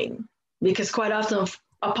punishing, because quite often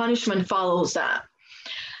a punishment follows that.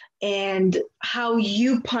 And how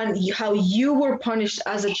you were punished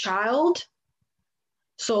as a child.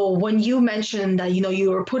 So when you mentioned that, you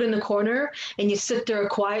were put in the corner and you sit there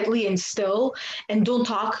quietly and still and don't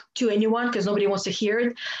talk to anyone because nobody wants to hear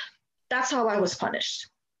it, that's how I was punished.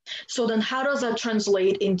 So then how does that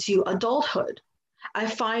translate into adulthood? I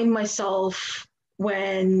find myself,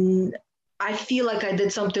 when I feel like I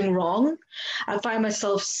did something wrong, I find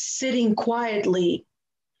myself sitting quietly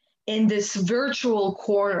in this virtual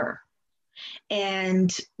corner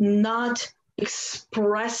and not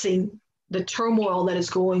expressing the turmoil that is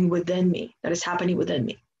going within me, that is happening within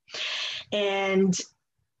me. And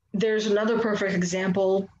there's another perfect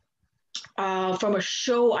example from a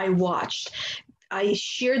show I watched. I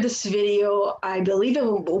shared this video, I believe it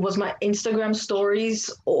was my Instagram stories,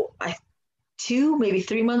 2, maybe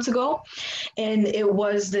 3 months ago. And it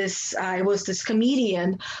was this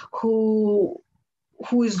comedian who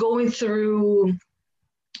is going through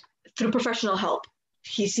professional help.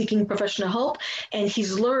 He's seeking professional help, and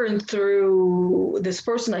he's learned through this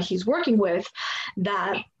person that he's working with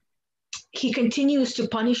that he continues to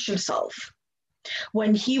punish himself.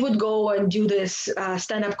 When he would go and do this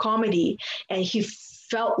stand-up comedy and he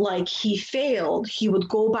felt like he failed, he would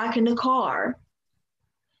go back in the car,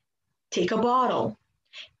 take a bottle,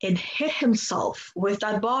 and hit himself with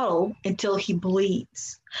that bottle until he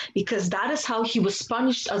bleeds, because that is how he was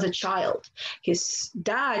punished as a child. His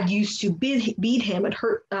dad used to beat him and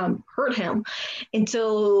hurt him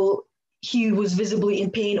until he was visibly in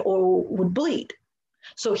pain or would bleed.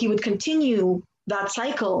 So he would continue that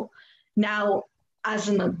cycle now as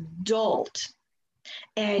an adult,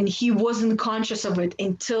 and he wasn't conscious of it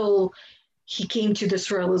until he came to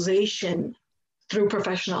this realization through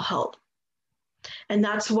professional help. And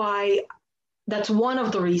that's one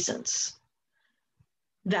of the reasons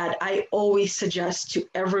that I always suggest to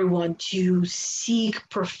everyone to seek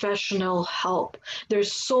professional help.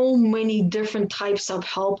 There's so many different types of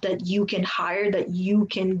help that you can hire, that you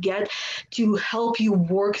can get to help you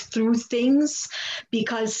work through things,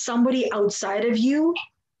 because somebody outside of you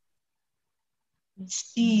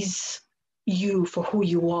sees you for who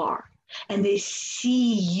you are. And they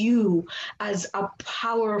see you as a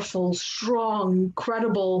powerful, strong,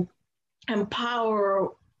 credible,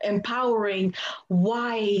 empowering,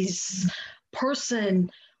 wise person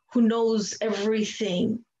who knows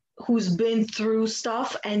everything, who's been through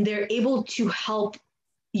stuff, and they're able to help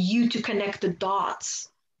you to connect the dots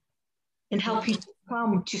and help you to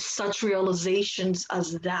come to such realizations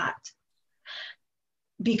as that.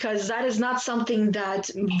 Because that is not something that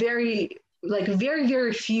very,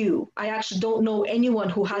 very few. I actually don't know anyone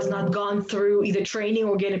who has not gone through either training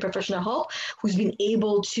or getting professional help who's been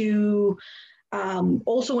able to.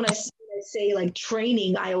 Also, when I say like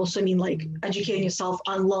training, I also mean like educating yourself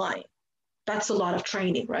online. That's a lot of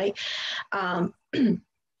training, right?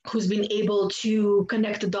 Who's been able to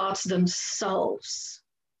connect the dots themselves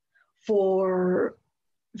for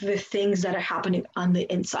the things that are happening on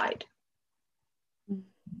the inside.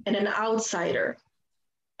 And an outsider.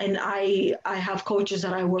 And I have coaches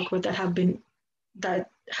that I work with that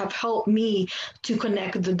have helped me to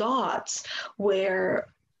connect the dots where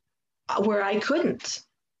I couldn't.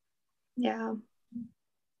 Yeah.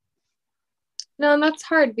 No, and that's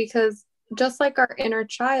hard, because just like our inner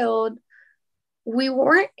child, we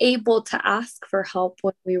weren't able to ask for help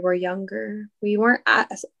when we were younger. We weren't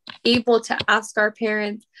able to ask our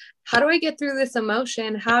parents, how do I get through this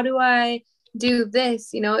emotion? How do I do this?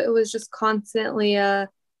 It was just constantly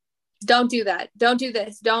don't do that. Don't do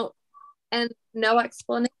this. Don't. And no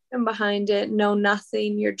explanation behind it. No,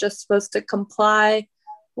 nothing. You're just supposed to comply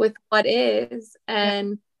with what is.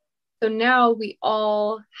 And so now we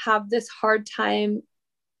all have this hard time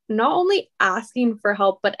not only asking for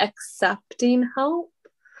help, but accepting help.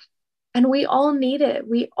 And we all need it.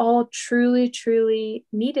 We all truly, truly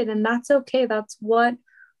need it. And that's okay. That's what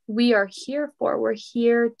we are here for. We're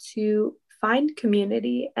here to find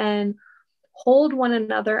community and hold one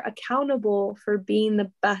another accountable for being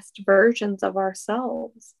the best versions of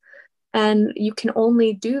ourselves. And you can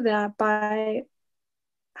only do that by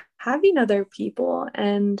having other people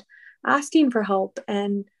and asking for help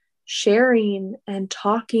and sharing and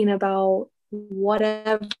talking about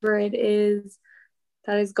whatever it is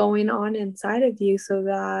that is going on inside of you, so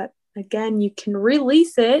that, again, you can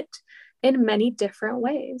release it in many different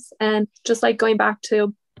ways. And just like going back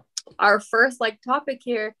to our first topic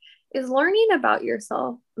here, is learning about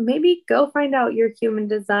yourself. Maybe go find out your human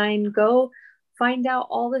design, go find out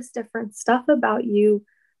all this different stuff about you,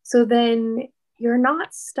 so then you're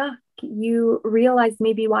not stuck. You realize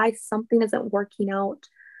maybe why something isn't working out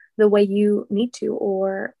the way you need to,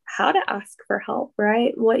 or how to ask for help,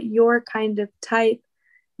 right? What your kind of type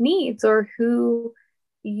needs, or who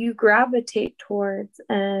you gravitate towards,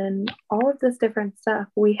 and all of this different stuff.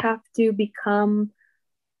 We have to become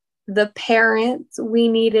the parents we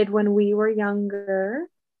needed when we were younger,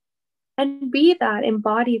 and be that,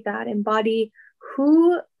 embody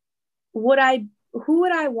who would I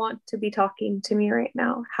want to be talking to me right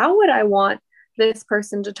now? How would I want this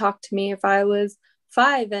person to talk to me if I was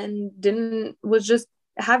 5 and was just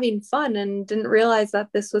having fun and didn't realize that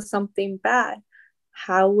this was something bad?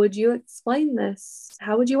 How would you explain this?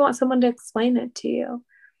 How would you want someone to explain it to you?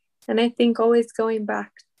 And I think always going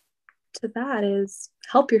back to that is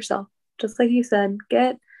help yourself. Just like you said,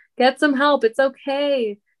 get some help. It's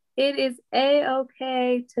okay. It is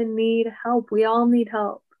okay to need help. We all need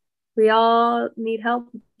help. We all need help.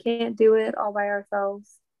 We can't do it all by ourselves.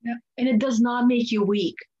 Yeah. And it does not make you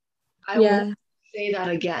weak. I will say that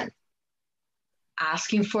again.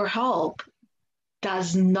 Asking for help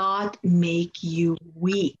does not make you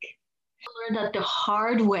weak. I learned that the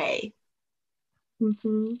hard way.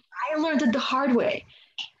 Mm-hmm. I learned it the hard way,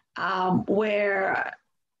 where,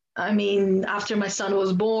 I mean, after my son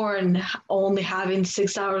was born, only having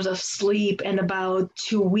 6 hours of sleep and about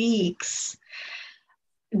 2 weeks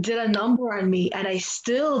did a number on me, and I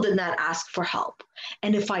still did not ask for help.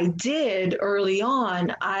 And if I did early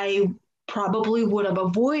on, I probably would have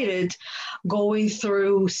avoided going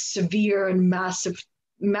through severe and massive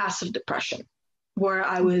depression, where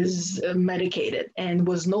I was medicated and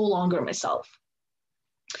was no longer myself.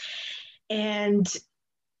 And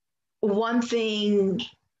one thing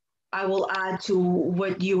I will add to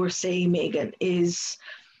what you were saying, Megan, is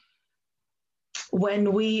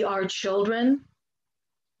when we are children,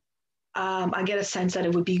 I get a sense that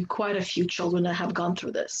it would be quite a few children that have gone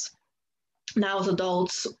through this. Now, as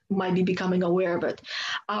adults, might be becoming aware of it.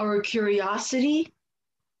 Our curiosity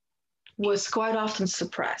was quite often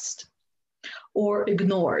suppressed or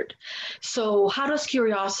ignored. So, how does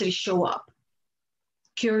curiosity show up?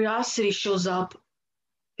 Curiosity shows up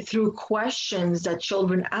through questions that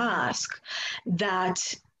children ask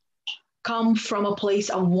that come from a place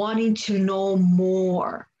of wanting to know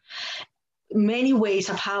more. Many ways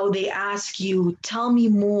of how they ask you, tell me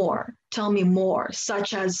more,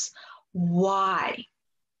 such as why,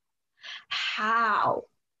 how,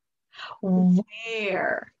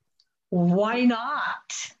 where, why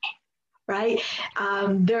not, right?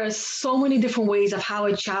 There are so many different ways of how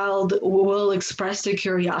a child will express their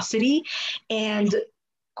curiosity, and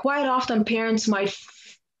quite often parents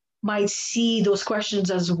might see those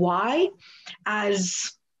questions as why,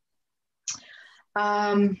 as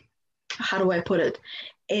how do I put it?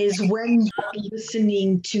 Is when you're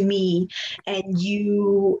listening to me and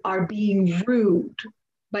you are being rude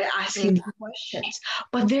by asking the questions,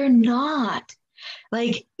 but they're not.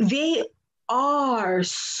 Like, they are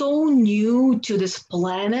so new to this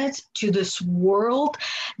planet, to this world,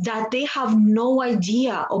 that they have no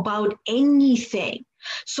idea about anything.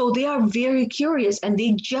 So they are very curious and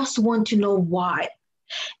they just want to know why.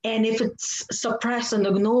 And if it's suppressed and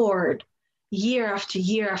ignored year after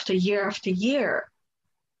year after year after year,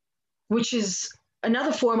 which is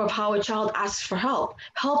another form of how a child asks for help.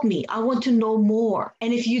 Help me, I want to know more.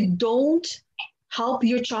 And if you don't help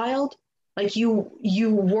your child, like you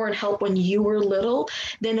weren't helped when you were little,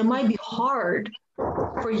 then it might be hard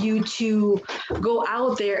for you to go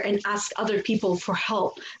out there and ask other people for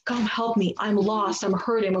help. Come help me, I'm lost, I'm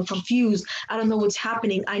hurting, I'm confused, I don't know what's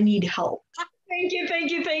happening, I need help. Thank you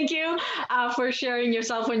for sharing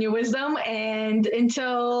yourself and your wisdom. And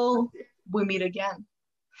until we meet again.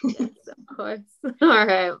 Yes, of course. All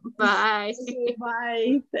right. Bye.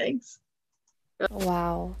 Bye. Thanks.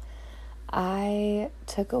 Wow. I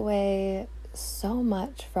took away so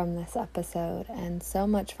much from this episode and so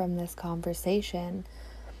much from this conversation,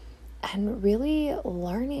 and really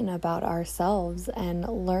learning about ourselves and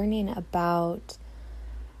learning about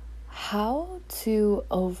how to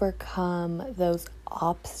overcome those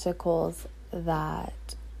obstacles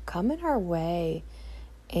that come in our way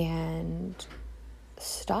and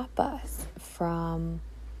stop us from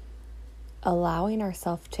allowing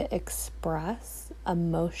ourselves to express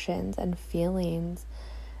emotions and feelings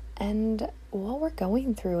and what we're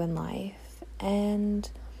going through in life, and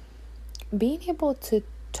being able to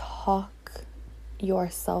talk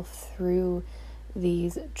yourself through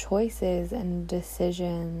these choices and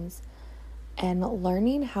decisions and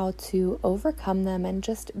learning how to overcome them and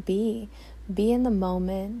just be in the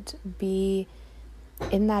moment, be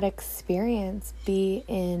in that experience, be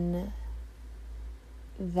in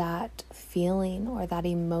that feeling or that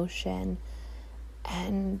emotion,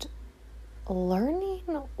 and learning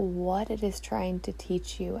what it is trying to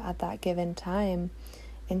teach you at that given time,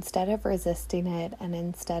 instead of resisting it and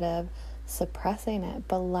instead of suppressing it,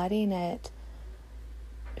 but letting it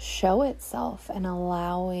show itself and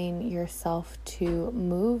allowing yourself to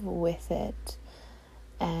move with it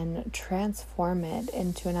and transform it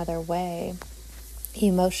into another way.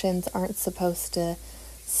 Emotions aren't supposed to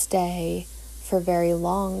stay for very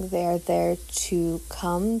long. They're there to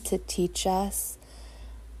come, to teach us,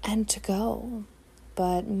 and to go.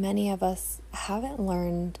 But many of us haven't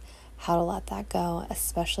learned how to let that go,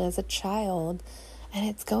 especially as a child. And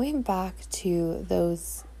it's going back to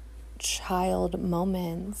those child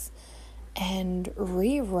moments and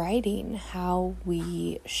rewriting how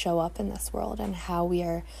we show up in this world and how we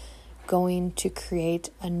are going to create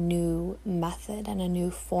a new method and a new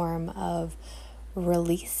form of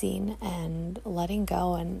releasing and letting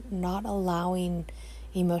go and not allowing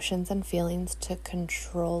emotions and feelings to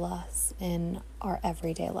control us in our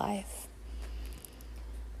everyday life.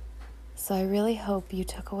 So I really hope you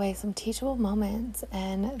took away some teachable moments,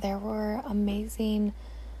 and there were amazing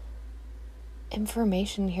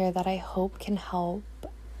information here that I hope can help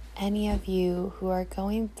any of you who are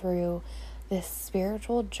going through this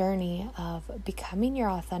spiritual journey of becoming your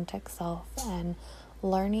authentic self and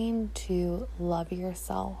learning to love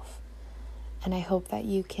yourself. And I hope that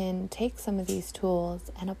you can take some of these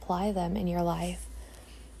tools and apply them in your life,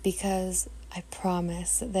 because I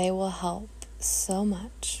promise they will help so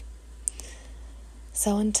much.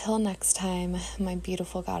 So until next time, my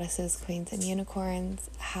beautiful goddesses, queens, and unicorns,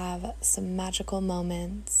 have some magical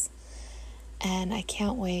moments. And I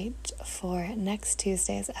can't wait for next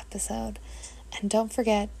Tuesday's episode. And don't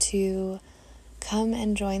forget to come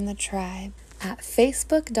and join the tribe at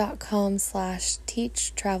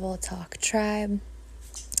facebook.com/TEACH.TRAVEL.TALK tribe.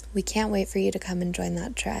 We can't wait for you to come and join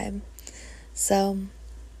that tribe. So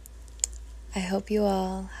I hope you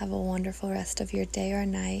all have a wonderful rest of your day or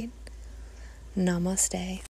night. Namaste.